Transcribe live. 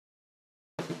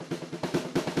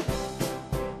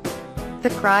The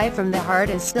cry from the heart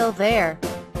is still there.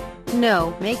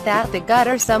 No, make that the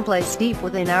gutter someplace deep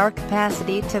within our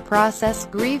capacity to process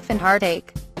grief and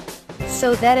heartache,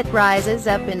 so that it rises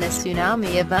up in a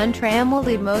tsunami of untrammeled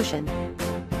emotion.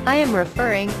 I am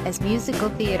referring, as musical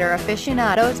theater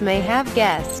aficionados may have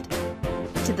guessed,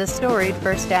 to the storied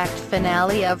first act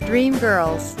finale of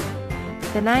Dreamgirls,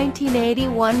 the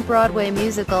 1981 Broadway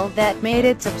musical that made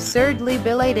its absurdly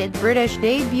belated British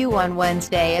debut on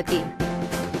Wednesday at the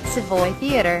Savoy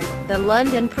Theatre. The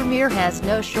London premiere has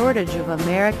no shortage of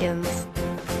Americans,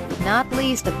 not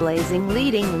least a blazing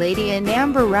leading lady in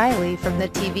Amber Riley from the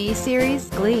TV series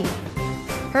Glee.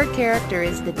 Her character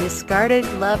is the discarded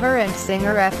lover and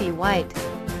singer Effie White,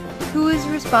 who is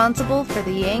responsible for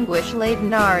the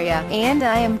anguish-laden aria, "And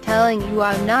I Am Telling You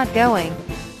I'm Not Going,"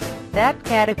 that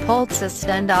catapults a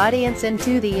stunned audience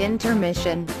into the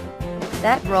intermission.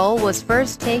 That role was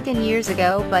first taken years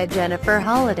ago by Jennifer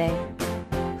Holliday,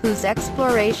 whose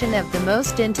exploration of the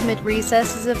most intimate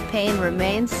recesses of pain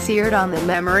remains seared on the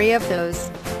memory of those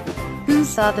who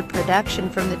saw the production,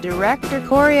 from the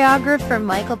director-choreographer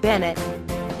Michael Bennett,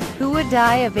 who would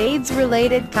die of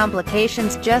AIDS-related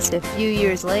complications just a few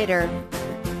years later.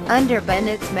 Under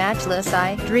Bennett's matchless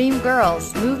eye,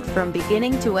 Dreamgirls moved from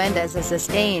beginning to end as a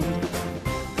sustained,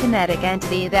 kinetic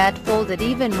entity that folded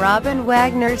even Robin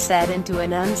Wagner's set into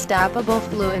an unstoppable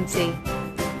fluency.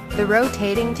 The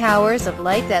rotating towers of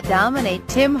light that dominate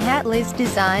Tim Hatley's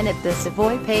design at the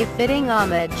Savoy pay fitting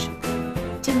homage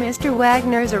to Mr.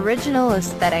 Wagner's original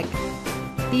aesthetic.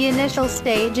 The initial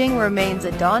staging remains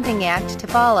a daunting act to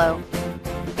follow,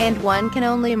 and one can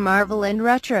only marvel in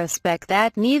retrospect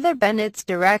that neither Bennett's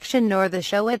direction nor the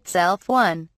show itself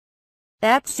won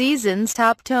that season's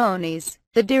top Tonys.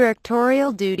 The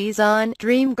directorial duties on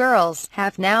Dreamgirls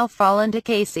have now fallen to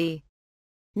Casey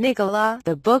Nicholaw,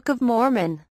 The Book of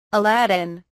Mormon,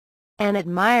 Aladdin, an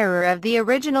admirer of the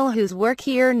original whose work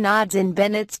here nods in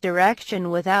Bennett's direction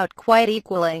without quite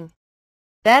equaling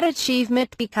that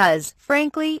achievement, because,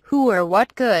 frankly, who or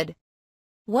what could?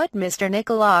 What Mr.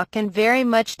 Nicholaw can very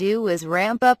much do is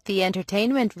ramp up the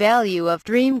entertainment value of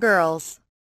Dreamgirls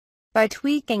by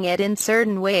tweaking it in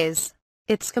certain ways.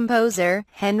 Its composer,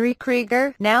 Henry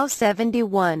Krieger, now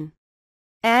 71,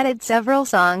 added several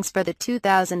songs for the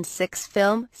 2006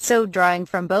 film, so drawing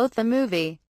from both the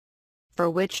movie, for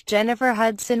which Jennifer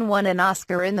Hudson won an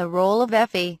Oscar in the role of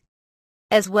Effie,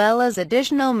 as well as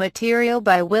additional material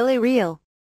by Willie Reel.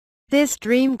 This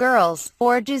Dreamgirls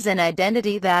forges an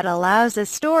identity that allows a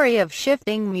story of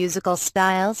shifting musical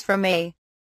styles from a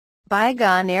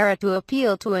bygone era to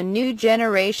appeal to a new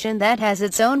generation that has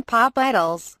its own pop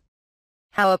idols.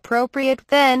 How appropriate,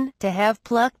 then, to have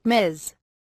plucked Ms.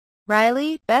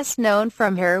 Riley, best known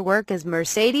from her work as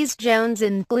Mercedes Jones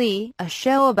in Glee, a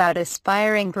show about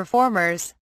aspiring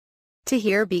performers, to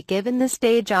here be given the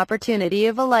stage opportunity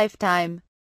of a lifetime.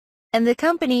 And the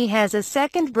company has a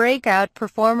second breakout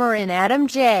performer in Adam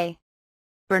J.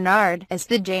 Bernard, as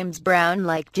the James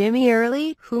Brown-like Jimmy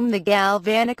Early, whom the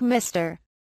galvanic Mr.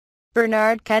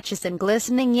 Bernard catches in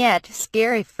glistening yet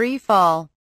scary free fall.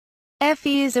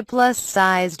 Effie is a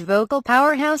plus-sized vocal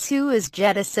powerhouse who is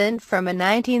jettisoned from a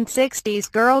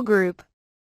 1960s girl group,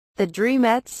 the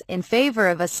Dreamettes, in favor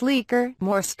of a sleeker,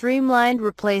 more streamlined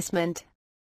replacement,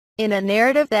 in a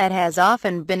narrative that has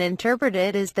often been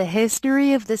interpreted as the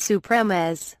history of the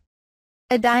Supremes.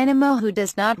 A dynamo who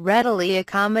does not readily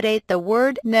accommodate the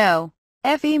word no.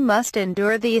 Effie must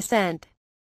endure the ascent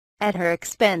at her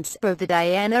expense of the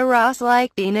Diana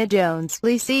Ross-like Dina Jones,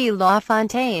 Lacey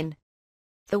LaFontaine.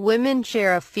 The women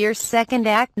share a fierce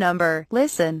second-act number,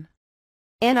 Listen,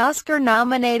 an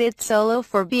Oscar-nominated solo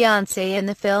for Beyoncé in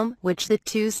the film, which the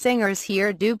two singers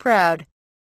here do proud.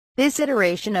 This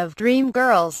iteration of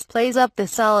Dreamgirls plays up the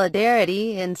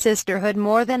solidarity and sisterhood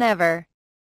more than ever,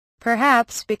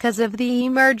 perhaps because of the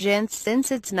emergence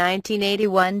since its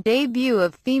 1981 debut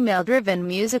of female-driven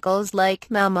musicals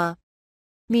like Mamma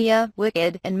Mia,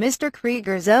 Wicked, and Mr.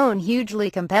 Krieger's own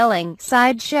hugely compelling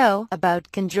sideshow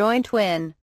about conjoined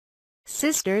twin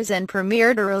sisters, and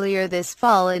premiered earlier this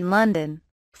fall in London.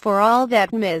 For all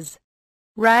that Ms.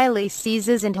 Riley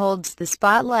seizes and holds the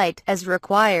spotlight as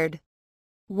required,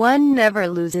 one never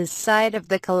loses sight of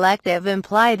the collective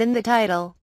implied in the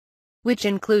title, which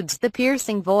includes the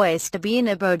piercing voice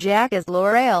Davina Bojack as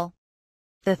L'Oreal,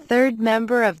 the third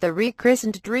member of the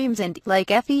rechristened Dreams, and, like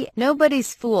Effie,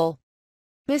 nobody's fool.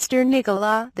 Mr.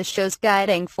 Nicholaw, the show's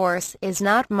guiding force, is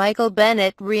not Michael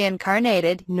Bennett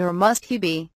reincarnated, nor must he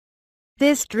be.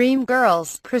 This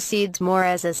Dreamgirls proceeds more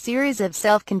as a series of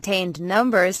self-contained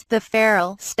numbers, the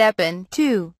feral step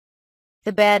into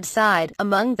the bad side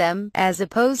among them, as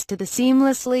opposed to the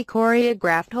seamlessly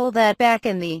choreographed whole that back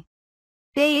in the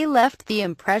Day left the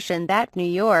impression that New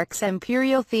York's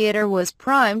Imperial Theater was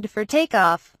primed for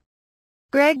takeoff.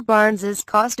 Greg Barnes's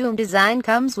costume design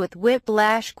comes with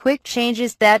whiplash quick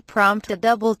changes that prompt a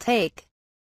double take,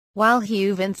 while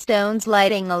Hugh Stone's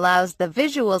lighting allows the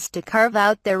visuals to carve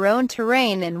out their own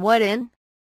terrain in what in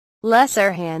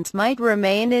lesser hands might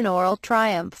remain an oral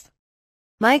triumph.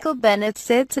 Michael Bennett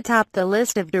sits atop the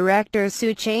list of directors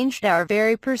who changed our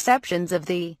very perceptions of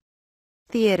the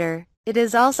theater. It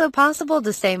is also possible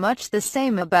to say much the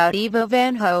same about Ivo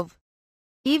van Hove.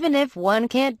 Even if one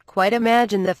can't quite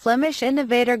imagine the Flemish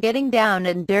innovator getting down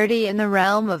and dirty in the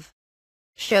realm of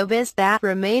showbiz, that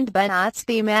remained Bennett's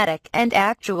thematic and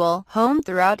actual home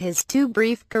throughout his too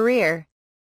brief career.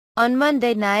 On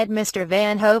Monday night, Mr.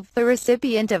 Van Hove, the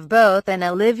recipient of both an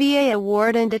Olivier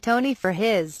Award and a Tony for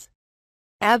his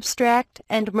abstract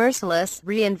and merciless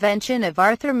reinvention of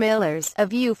Arthur Miller's A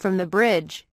View from the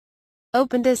Bridge,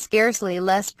 opened a scarcely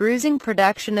less bruising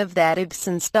production of that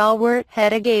Ibsen stalwart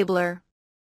Hedda Gabler.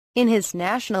 In his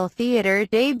National Theatre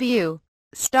debut,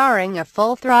 starring a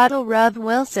full-throttle Ruth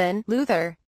Wilson,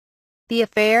 Luther, the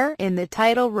affair in the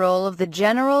title role of the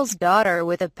general's daughter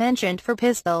with a penchant for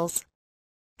pistols.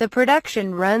 The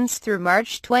production runs through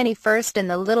March 21 in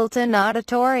the Littleton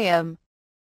Auditorium.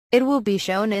 It will be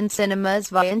shown in cinemas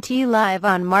VNT Live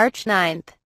on March 9.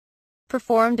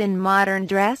 Performed in modern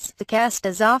dress, the cast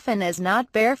as often as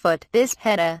not barefoot, this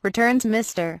Hedda returns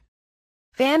Mr.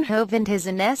 Van Hove and his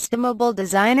inestimable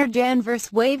designer Jan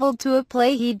Verswavel to a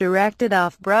play he directed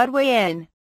off-Broadway in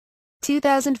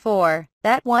 2004.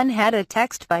 That one had a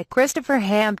text by Christopher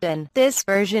Hampton. This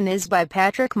version is by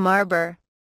Patrick Marber,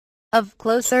 of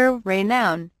closer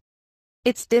renown.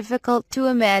 It's difficult to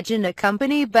imagine a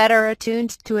company better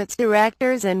attuned to its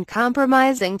directors and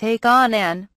compromising take on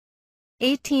an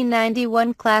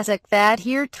 1891 classic that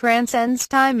here transcends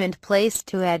time and place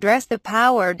to address the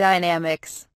power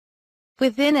dynamics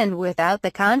within and without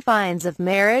the confines of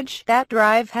marriage that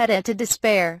drive Hedda to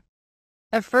despair.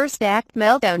 A first-act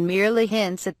meltdown merely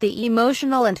hints at the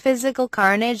emotional and physical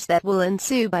carnage that will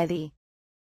ensue by the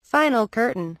final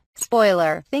curtain.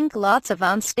 Spoiler: think lots of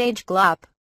onstage glop.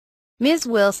 Ms.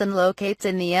 Wilson locates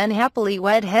in the unhappily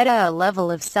wed Hedda a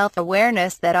level of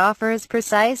self-awareness that offers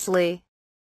precisely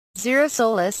zero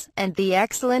solace, and the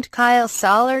excellent Kyle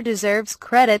Soller deserves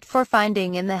credit for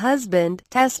finding in the husband,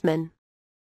 Tessman,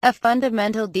 a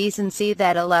fundamental decency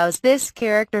that allows this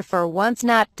character for once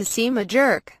not to seem a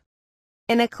jerk.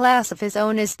 In a class of his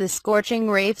own is the scorching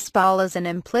Rafe Spall as an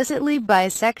implicitly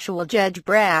bisexual Judge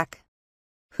Brack,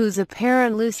 whose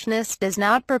apparent looseness does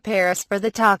not prepare us for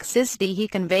the toxicity he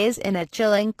conveys in a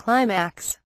chilling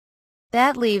climax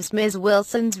that leaves Ms.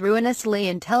 Wilson's ruinously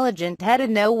intelligent Hedda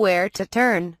nowhere to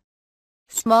turn.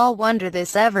 Small wonder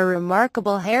this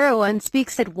ever-remarkable heroine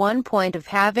speaks at one point of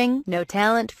having no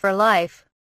talent for life.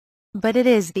 But it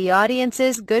is the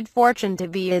audience's good fortune to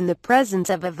be in the presence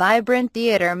of a vibrant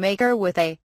theater maker with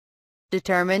a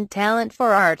determined talent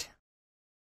for art.